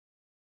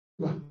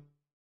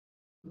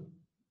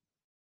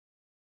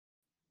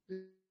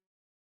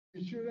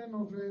the children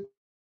of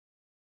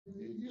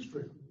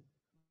Israel.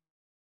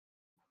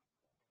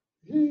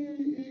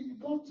 He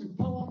got the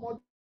power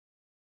more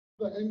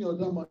than any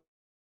other man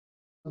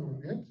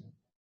on earth.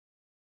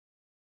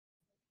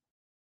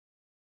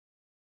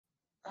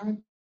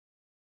 And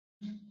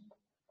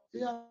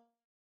he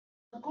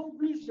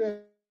accomplished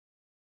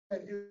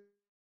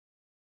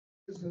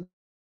his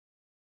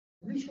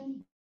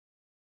mission,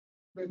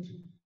 but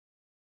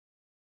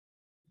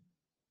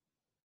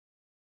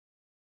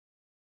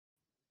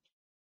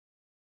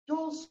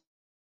just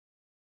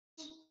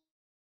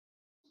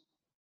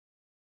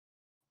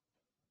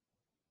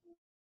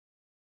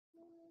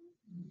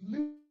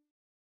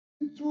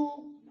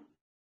little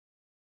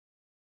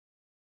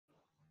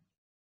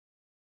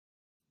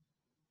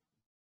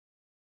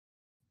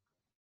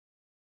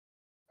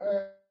uh,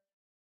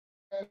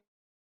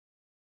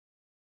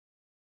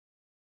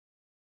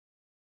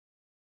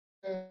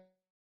 uh,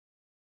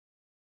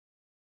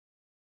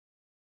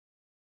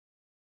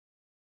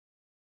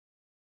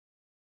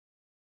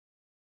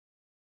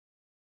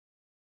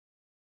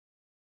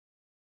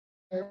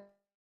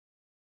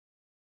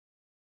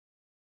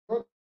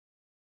 what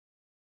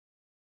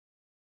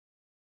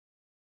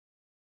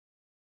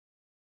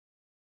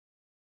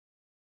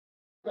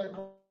I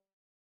call